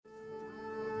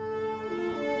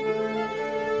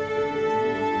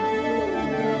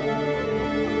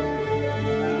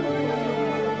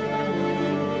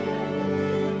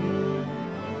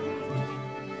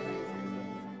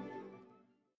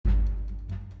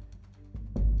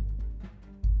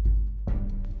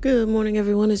Good morning,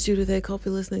 everyone. It's Judith A. Hope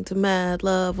you're listening to Mad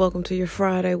Love. Welcome to your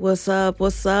Friday. What's up?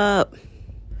 What's up?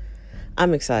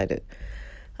 I'm excited.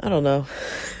 I don't know.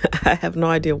 I have no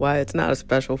idea why it's not a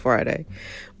special Friday,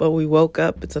 but we woke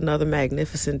up. It's another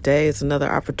magnificent day. It's another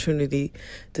opportunity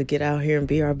to get out here and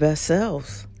be our best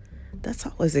selves. That's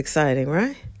always exciting,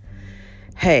 right?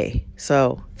 Hey,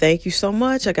 so thank you so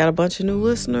much. I got a bunch of new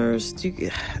listeners.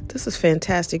 This is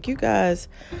fantastic. You guys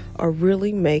are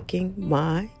really making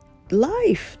my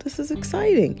life. This is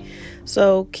exciting.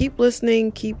 So keep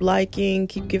listening, keep liking,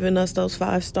 keep giving us those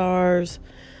 5 stars,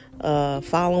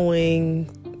 following,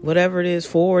 whatever it is,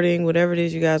 forwarding, whatever it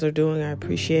is you guys are doing. I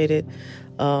appreciate it.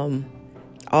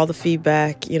 All the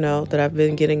feedback, that I've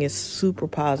been getting is super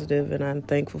positive, and I'm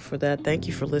thankful for that. Thank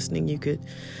you for listening. You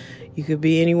could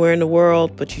be anywhere in the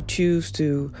world, but you choose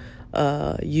to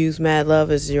use Mad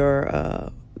Love as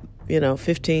your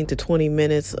 15 to 20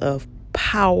 minutes of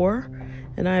power.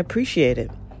 And I appreciate it.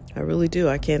 I really do.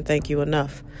 I can't thank you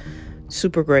enough.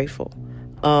 Super grateful.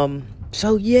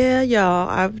 So yeah, y'all,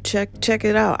 I've check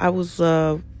it out. I was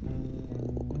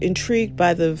intrigued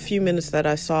by the few minutes that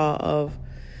I saw of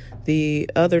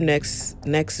the other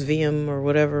NXIVM or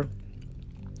whatever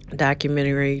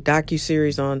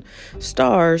docuseries on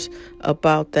Stars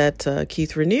about that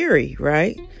Keith Raniere,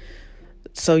 right?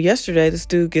 So yesterday, this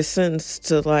dude gets sentenced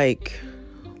to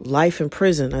life in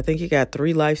prison. I think he got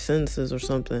 3 life sentences or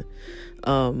something.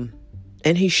 And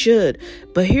he should.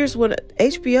 But here's what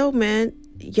HBO, man,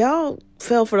 y'all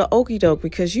fell for the okie doke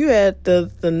because you had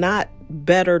the not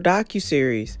better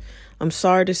docuseries. I'm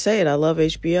sorry to say it. I love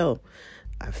HBO.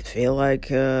 I feel like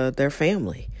they're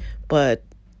family. But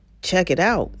check it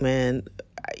out, man.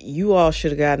 You all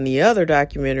should have gotten the other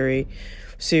documentary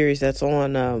series that's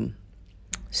on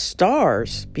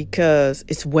Stars because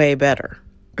it's way better.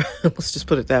 Let's just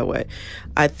put it that way.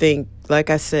 I think,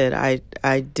 like I said,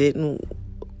 I didn't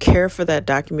care for that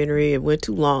documentary. It went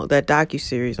too long. That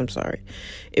docuseries, I'm sorry.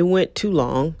 It went too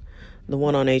long. The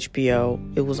one on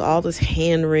HBO. It was all this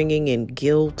hand-wringing and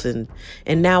guilt. And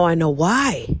now I know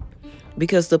why.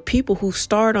 Because the people who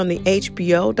starred on the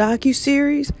HBO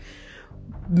docuseries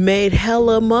made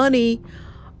hella money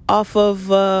off of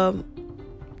the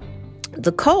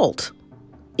cult.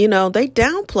 They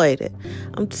downplayed it.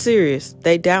 I'm serious.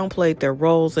 They downplayed their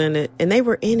roles in it, and they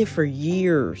were in it for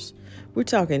years. We're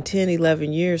talking 10,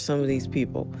 11 years, some of these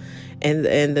people. And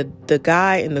the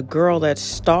guy and the girl that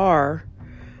star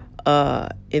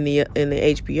in the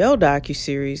HBO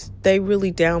docuseries, they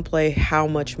really downplay how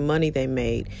much money they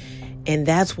made. And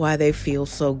that's why they feel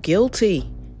so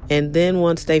guilty. And then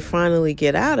once they finally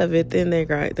get out of it, then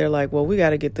they're like, well, we got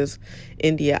to get this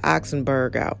India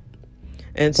Oxenberg out.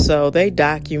 And so they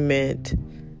document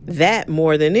that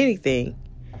more than anything.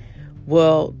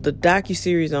 Well, the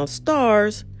docuseries on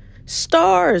stars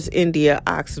India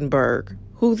Oxenberg,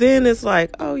 who then is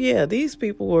like, oh yeah, these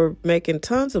people were making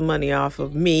tons of money off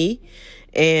of me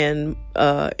and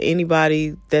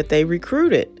anybody that they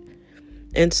recruited.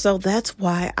 And so that's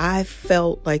why I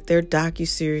felt like their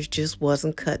docuseries just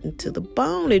wasn't cutting to the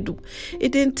bone. It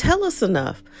didn't tell us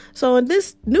enough. So in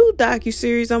this new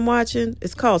docuseries I'm watching,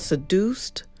 it's called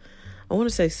Seduced. I want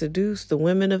to say Seduced, the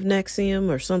Women of NXIVM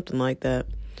or something like that.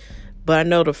 But I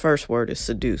know the first word is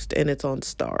Seduced, and it's on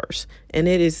Stars. And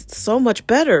it is so much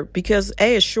better because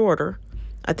A, it's shorter.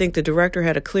 I think the director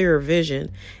had a clearer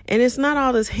vision. And it's not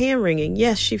all this hand-wringing.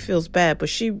 Yes, she feels bad, but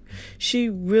she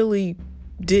really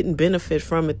didn't benefit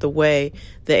from it the way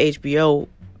the HBO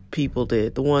people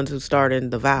did, the ones who starred in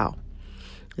The Vow.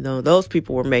 Those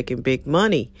people were making big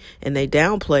money, and they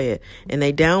downplay it, and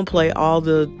they downplay all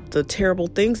the terrible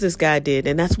things this guy did,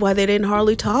 and that's why they didn't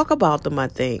hardly talk about them, I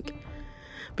think,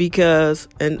 because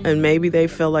and maybe they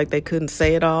felt like they couldn't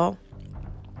say it all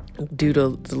due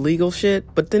to the legal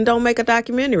shit. But then don't make a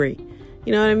documentary.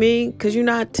 You know what I mean? Because you're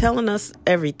not telling us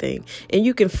everything. And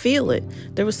you can feel it.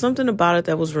 There was something about it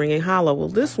that was ringing hollow. Well,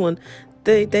 this one,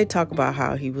 they talk about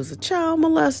how he was a child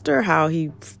molester, how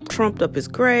he trumped up his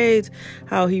grades,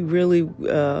 how he really,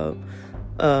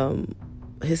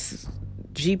 his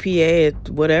GPA at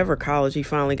whatever college he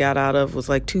finally got out of was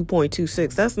like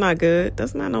 2.26. That's not good.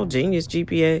 That's not no genius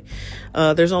GPA.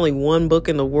 There's only one book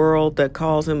in the world that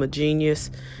calls him a genius.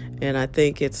 And I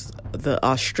think it's the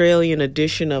Australian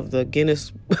edition of the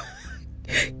Guinness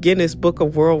Book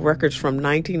of World Records from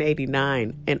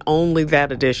 1989. And only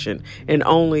that edition. And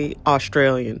only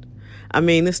Australian. I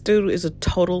mean, this dude is a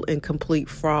total and complete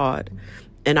fraud.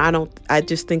 And I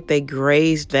just think they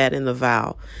grazed that in The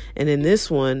Vow. And in this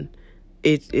one,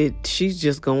 she's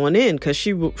just going in because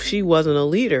she wasn't a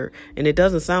leader, and it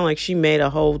doesn't sound like she made a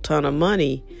whole ton of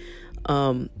money.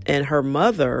 And her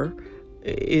mother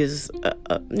is,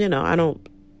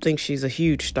 think she's a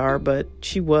huge star, but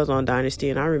she was on Dynasty,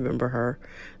 and I remember her.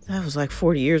 That was like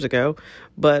 40 years ago.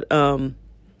 But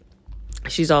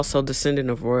she's also descendant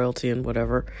of royalty and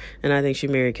whatever. And I think she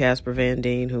married Casper Van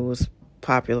Dien, who was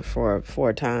popular for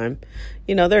a time.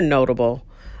 You know, they're notable.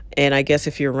 And I guess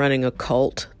if you're running a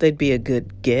cult, they'd be a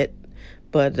good get.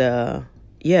 But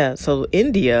yeah, so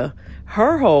India,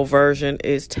 her whole version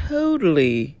is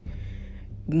totally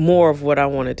more of what I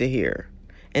wanted to hear.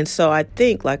 And so I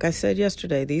think, like I said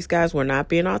yesterday, these guys were not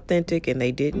being authentic, and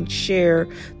they didn't share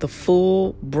the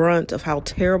full brunt of how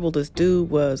terrible this dude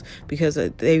was, because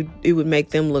it would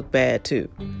make them look bad too,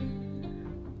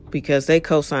 because they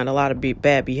co-signed a lot of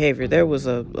bad behavior. There was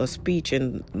a speech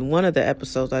in one of the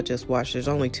episodes I just watched. There's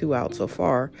only 2 out so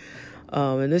far.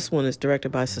 And this one is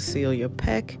directed by Cecilia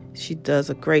Peck. She does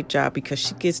a great job because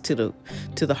she gets to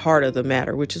the heart of the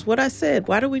matter, which is what I said.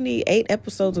 Why do we need 8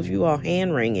 episodes of you all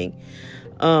hand-wringing?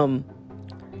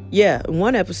 Yeah, in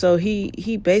one episode,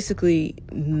 he basically,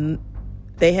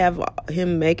 they have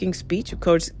him making speech. Of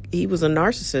course, he was a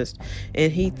narcissist,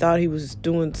 and he thought he was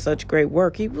doing such great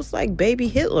work. He was like baby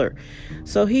Hitler.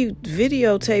 So he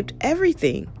videotaped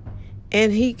everything.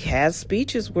 And he has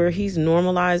speeches where he's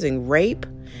normalizing rape.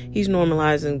 He's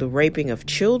normalizing the raping of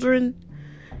children.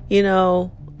 You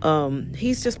know,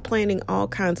 he's just planting all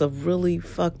kinds of really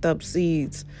fucked up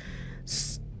seeds.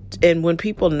 And when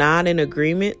people nod in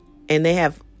agreement, and they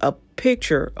have a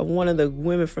picture of one of the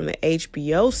women from the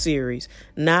HBO series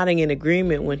nodding in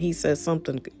agreement when he says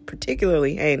something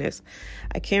particularly heinous.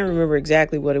 I can't remember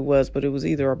exactly what it was, but it was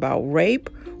either about rape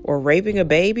or raping a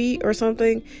baby or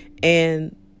something.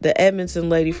 And the Edmondson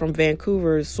lady from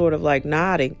Vancouver is sort of like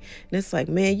nodding. And it's like,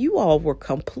 man, you all were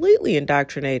completely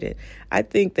indoctrinated. I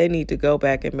think they need to go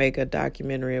back and make a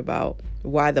documentary about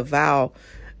why The Vow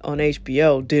on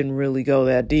HBO didn't really go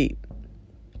that deep.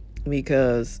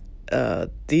 Because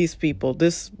these people,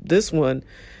 this one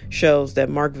shows that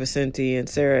Mark Vicente and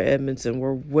Sarah Edmondson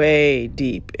were way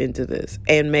deep into this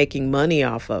and making money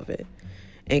off of it,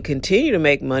 and continue to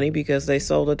make money because they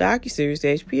sold a docuseries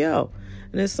to HBO.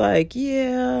 And it's like,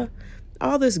 yeah,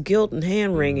 all this guilt and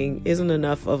hand-wringing isn't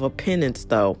enough of a penance,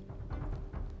 though.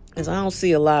 Because I don't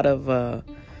see a lot of, I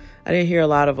didn't hear a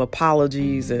lot of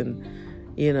apologies, and,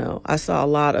 you know, I saw a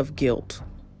lot of guilt.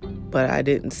 But I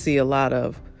didn't see a lot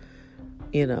of,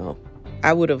 you know,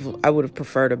 I would have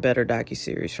preferred a better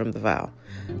docuseries from The Vow.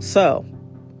 So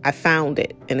I found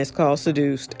it, and it's called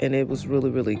Seduced, and it was really,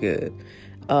 really good.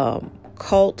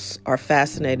 Cults are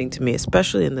fascinating to me,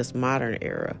 especially in this modern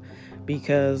era,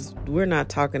 because we're not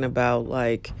talking about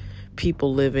like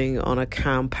people living on a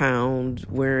compound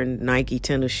wearing Nike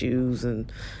tennis shoes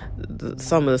and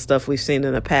some of the stuff we've seen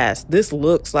in the past. This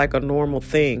looks like a normal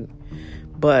thing,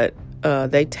 but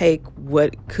they take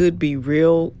what could be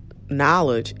real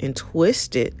knowledge and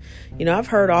twist it. You know, I've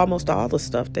heard almost all the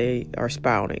stuff they are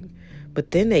spouting,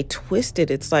 but then they twist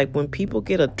it. It's like when people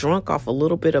get a drunk off a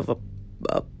little bit of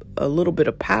a little bit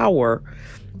of power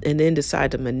and then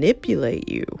decide to manipulate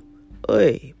you.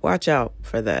 Oy, watch out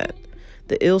for that.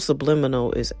 The ill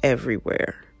subliminal is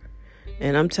everywhere.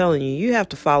 And I'm telling you, you have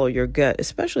to follow your gut,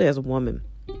 especially as a woman,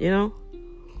 you know?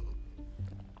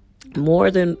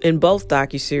 More than in both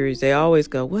docuseries, they always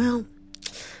go, well,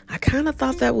 I kind of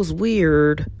thought that was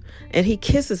weird. And he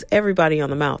kisses everybody on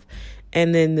the mouth.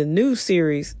 And then the new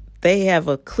series, they have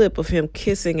a clip of him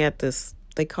kissing at this,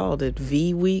 they called it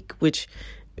V Week, which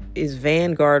is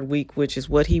Vanguard Week, which is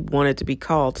what he wanted to be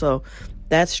called. So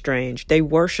that's strange. They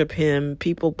worship him.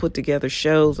 People put together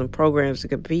shows and programs to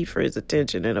compete for his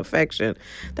attention and affection.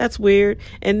 That's weird.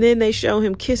 And then they show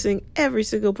him kissing every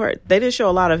single part. They didn't show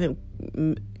a lot of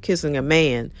him kissing a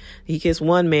man. He kissed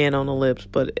one man on the lips,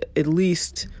 but at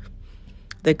least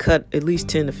they cut at least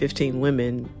 10 to 15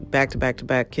 women back to back to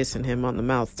back kissing him on the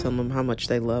mouth, telling him how much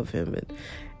they love him.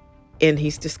 And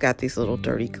he's just got these little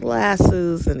dirty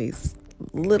glasses, and he's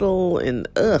little, and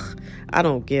I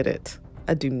don't get it.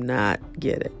 I do not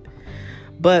get it.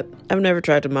 But I've never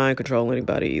tried to mind control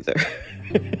anybody either.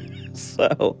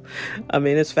 So, I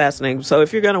mean, it's fascinating. So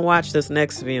if you're going to watch this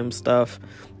NXIVM stuff,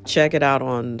 check it out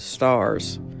on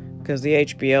Stars, because the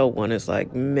HBO one is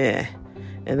like meh.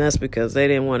 And that's because they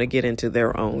didn't want to get into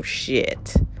their own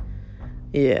shit.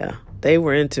 Yeah, they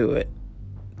were into it.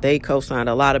 They co-signed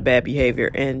a lot of bad behavior,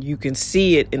 and you can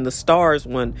see it in the Stars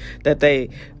one that they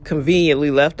conveniently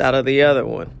left out of the other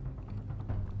one.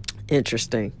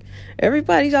 Interesting.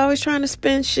 Everybody's always trying to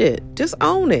spin shit. Just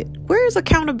own it. Where's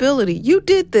accountability? You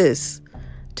did this.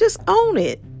 Just own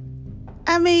it.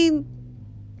 I mean,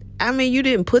 you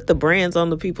didn't put the brands on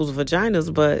the people's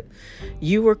vaginas, but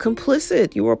you were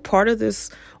complicit. You were part of this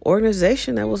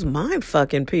organization that was mind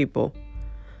fucking people.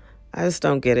 I just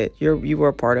don't get it. You were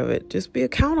a part of it. Just be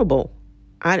accountable.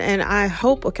 I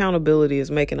hope accountability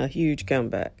is making a huge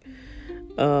comeback.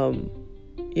 I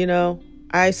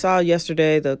saw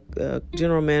yesterday the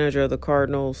general manager of the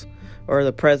Cardinals, or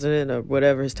the president, or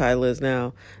whatever his title is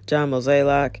now, John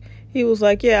Mozeliak. He was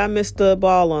like, yeah, I missed the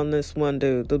ball on this one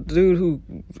dude. The dude who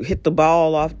hit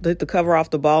the cover off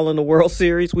the ball in the World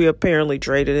Series. We apparently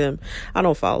traded him. I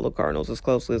don't follow the Cardinals as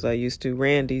closely as I used to.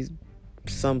 Randy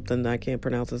something, I can't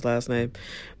pronounce his last name.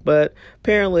 But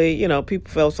apparently,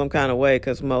 people felt some kind of way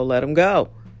because Mo let him go.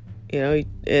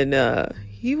 And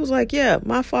he was like, yeah,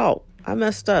 my fault. I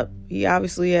messed up. He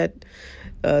obviously had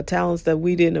talents that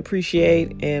we didn't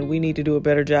appreciate, and we need to do a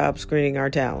better job screening our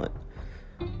talent.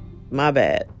 My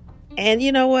bad. And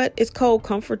you know what? It's cold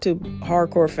comfort to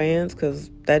hardcore fans because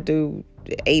that dude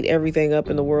ate everything up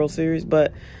in the World Series.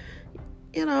 But,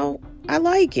 I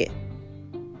like it.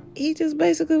 He just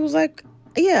basically was like,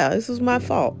 yeah, this is my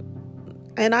fault.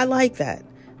 And I like that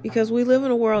because we live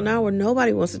in a world now where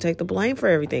nobody wants to take the blame for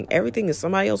everything. Everything is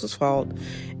somebody else's fault,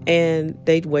 and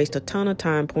they'd waste a ton of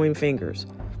time pointing fingers.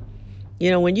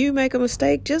 When you make a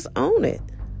mistake, just own it.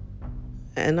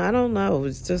 And I don't know.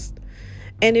 It's just,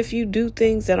 and if you do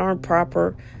things that aren't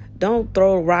proper, don't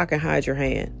throw a rock and hide your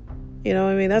hand.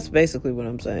 That's basically what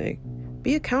I'm saying.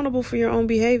 Be accountable for your own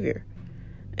behavior.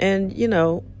 And,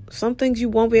 some things you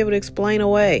won't be able to explain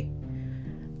away.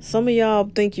 Some of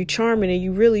y'all think you charming and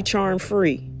you really charm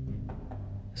free.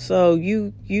 So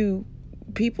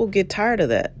people get tired of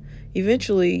that.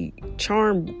 Eventually,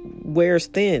 charm wears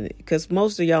thin because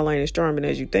most of y'all ain't as charming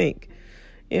as you think.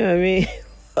 You know what I mean?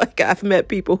 Like, I've met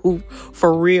people who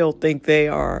for real think they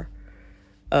are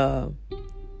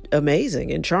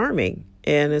amazing and charming.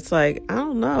 And it's like, I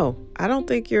don't know. I don't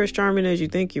think you're as charming as you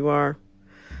think you are.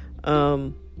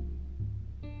 And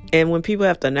when people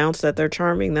have to announce that they're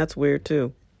charming, that's weird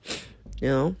too.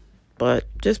 But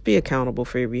just be accountable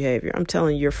for your behavior. I'm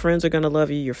telling you, your friends are going to love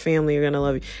you. Your family are going to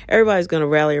love you. Everybody's going to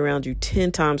rally around you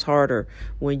 10 times harder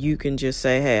when you can just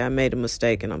say, hey, I made a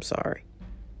mistake and I'm sorry.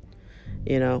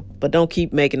 But don't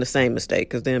keep making the same mistake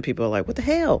because then people are like, what the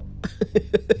hell?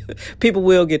 People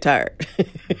will get tired.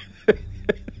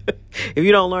 If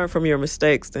you don't learn from your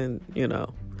mistakes, then,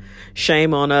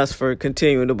 shame on us for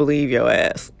continuing to believe your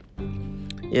ass.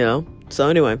 So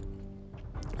anyway,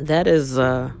 that is,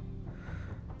 I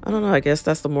don't know, I guess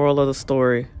that's the moral of the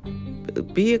story.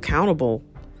 Be accountable.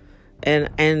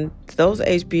 And those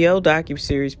HBO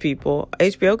docuseries people,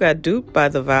 HBO got duped by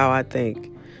The Vow, I think.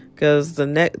 Because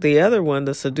the other one,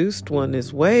 the Seduced one,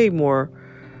 is way more,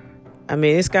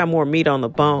 it's got more meat on the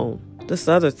bone. This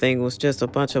other thing was just a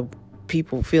bunch of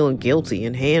people feeling guilty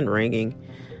and hand-wringing.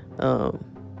 I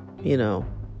don't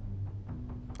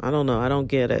know. I don't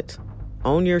get it.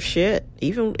 Own your shit,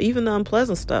 even the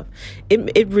unpleasant stuff.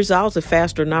 It resolves it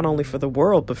faster, not only for the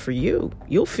world, but for you.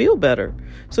 You'll feel better.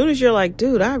 As soon as you're like,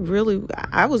 dude, I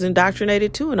was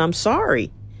indoctrinated too, and I'm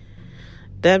sorry.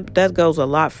 That goes a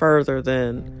lot further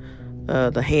than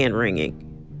the hand wringing.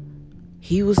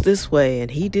 He was this way, and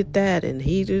he did that, and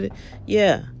he did it.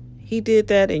 Yeah, he did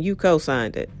that, and you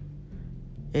co-signed it.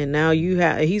 And now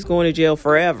he's going to jail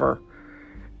forever.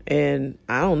 And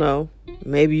I don't know,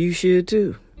 maybe you should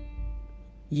too.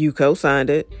 You co-signed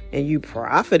it and you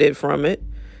profited from it.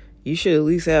 You should at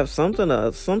least have some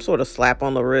sort of slap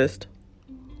on the wrist.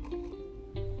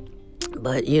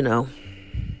 But,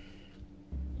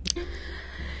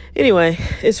 anyway,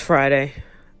 it's Friday.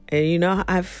 And,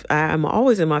 I'm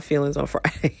always in my feelings on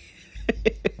Friday.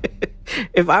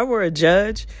 If I were a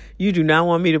judge, you do not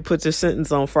want me to put your sentence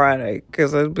on Friday.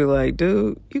 Because I'd be like,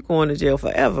 dude, you going to jail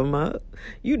forever, man.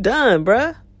 You done,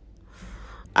 bruh.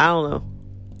 I don't know.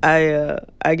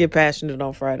 I get passionate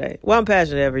on Friday. Well, I'm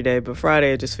passionate every day, but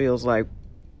Friday it just feels like,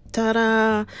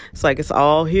 ta-da! It's like it's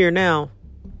all here now,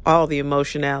 all the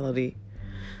emotionality.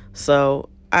 So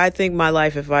I think my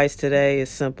life advice today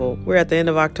is simple. We're at the end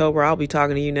of October. I'll be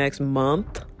talking to you next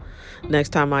month, next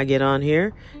time I get on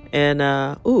here. And,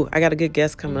 I got a good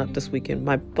guest coming up this weekend.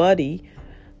 My buddy,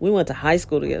 we went to high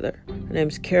school together. Her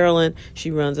name's Carolyn.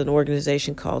 She runs an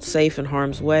organization called Safe in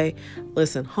Harm's Way.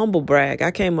 Listen, humble brag.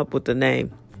 I came up with the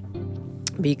name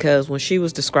because when she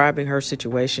was describing her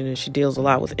situation, and she deals a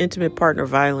lot with intimate partner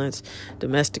violence,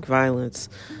 domestic violence,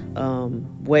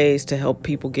 ways to help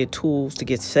people get tools to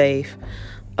get safe.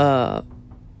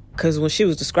 Because when she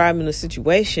was describing the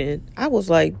situation, I was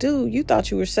like, dude, you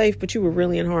thought you were safe, but you were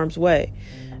really in harm's way.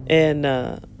 And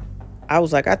I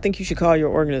was like, I think you should call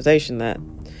your organization that.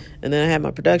 And then I had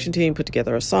my production team put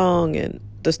together a song, and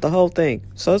Just the whole thing.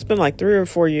 So it's been like 3 or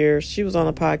 4 years. She was on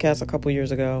a podcast a couple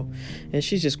years ago, and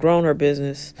she's just grown her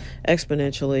business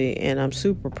exponentially, and I'm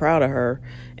super proud of her.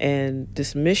 And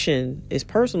this mission is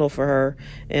personal for her,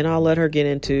 and I'll let her get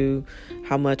into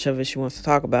how much of it she wants to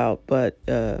talk about. But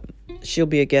she'll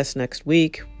be a guest next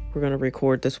week. We're going to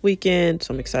record this weekend,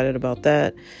 so I'm excited about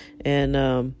that.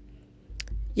 And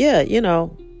yeah, you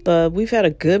know, we've had a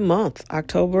good month.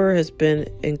 October has been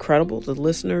incredible. The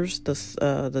listeners,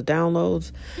 the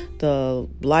downloads, the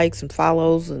likes and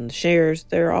follows and shares,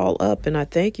 they're all up. And I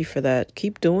thank you for that.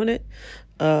 Keep doing it.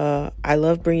 I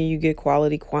love bringing you good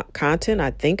quality content.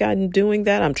 I think I'm doing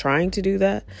that. I'm trying to do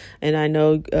that. And I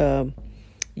know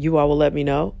you all will let me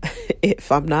know if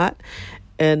I'm not.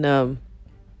 And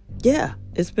yeah,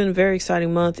 it's been a very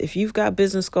exciting month. If you've got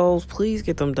business goals, please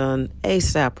get them done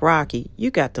ASAP, Rocky. You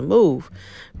got to move,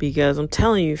 because I'm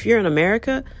telling you, if you're in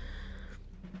America,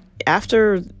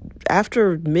 after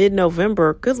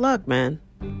mid-November, good luck, man.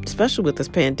 Especially with this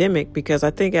pandemic, because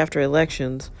I think after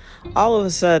elections, all of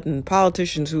a sudden,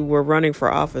 politicians who were running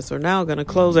for office are now going to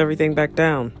close everything back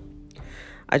down.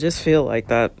 I just feel like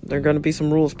that there are going to be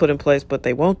some rules put in place, but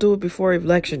they won't do it before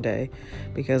Election Day,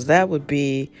 because that would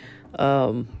be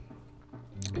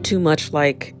too much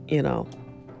like, you know,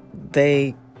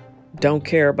 they don't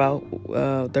care about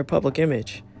their public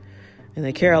image, and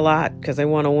they care a lot because they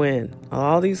want to win.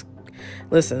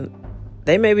 Listen,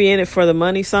 they may be in it for the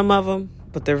money, some of them,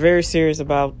 but they're very serious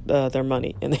about their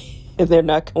money, and they're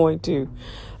not going to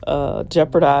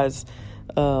jeopardize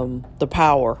the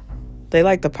power. They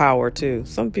like the power too.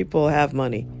 Some people have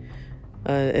money,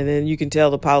 and then you can tell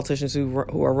the politicians who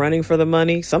are running for the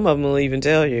money. Some of them will even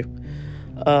tell you,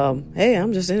 hey,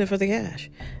 I'm just in it for the cash.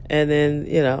 And then,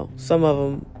 you know, some of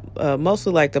them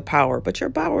mostly like the power, but your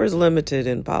power is limited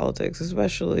in politics,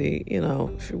 especially, you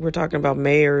know, if we're talking about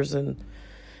mayors and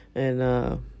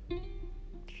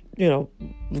you know,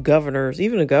 governors.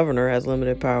 Even a governor has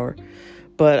limited power,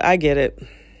 but I get it.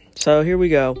 So here we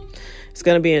go. It's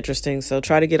going to be interesting. So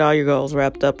try to get all your goals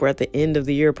wrapped up. We're at the end of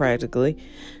the year practically.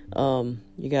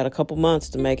 You got a couple months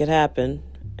to make it happen.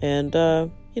 And,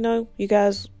 you know, you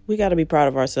guys, we got to be proud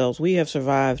of ourselves. We have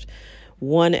survived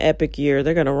one epic year.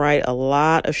 They're going to write a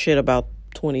lot of shit about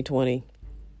 2020.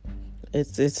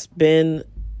 It's been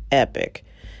epic,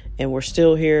 and we're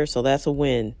still here. So that's a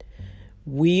win.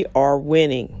 We are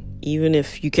winning, even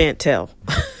if you can't tell.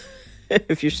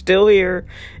 If you're still here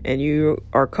and you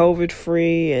are COVID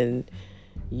free and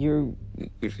you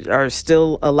are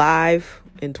still alive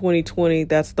in 2020,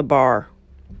 that's the bar.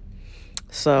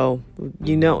 So,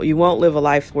 you know, you won't live a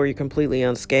life where you're completely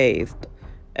unscathed,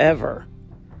 ever.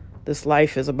 This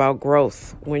life is about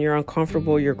growth. When you're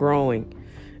uncomfortable, you're growing.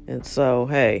 And so,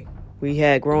 hey, we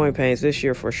had growing pains this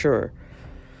year for sure.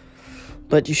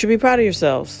 But you should be proud of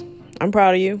yourselves. I'm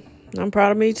proud of you. I'm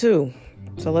proud of me too.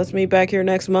 So let's meet back here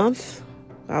next month.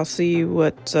 I'll see you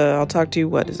I'll talk to you,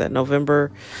 what is that,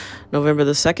 November the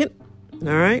 2nd?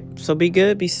 All right. So be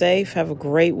good, be safe, have a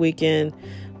great weekend.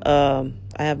 I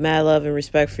have mad love and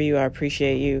respect for you. I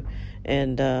appreciate you.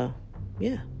 And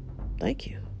yeah, thank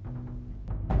you.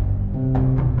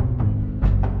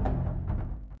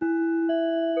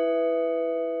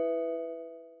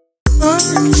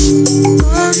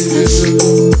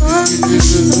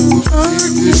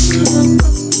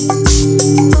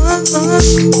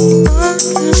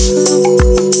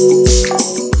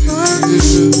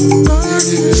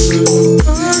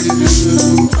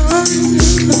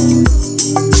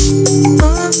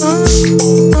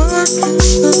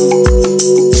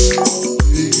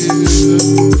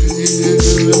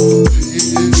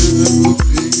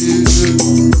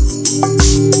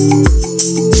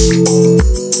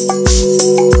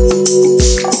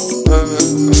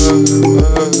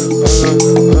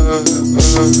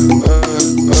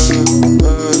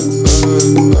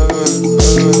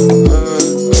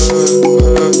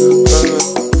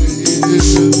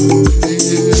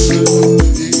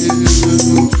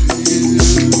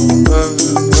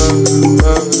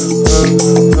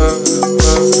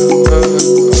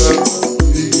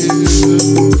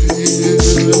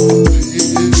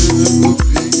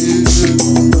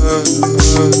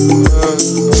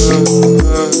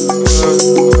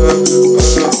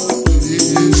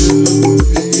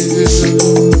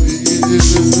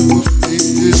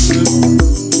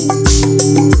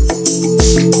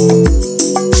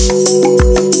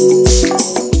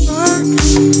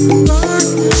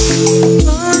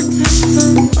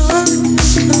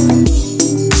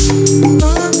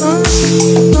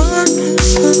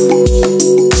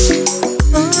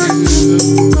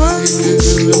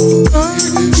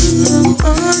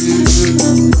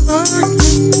 I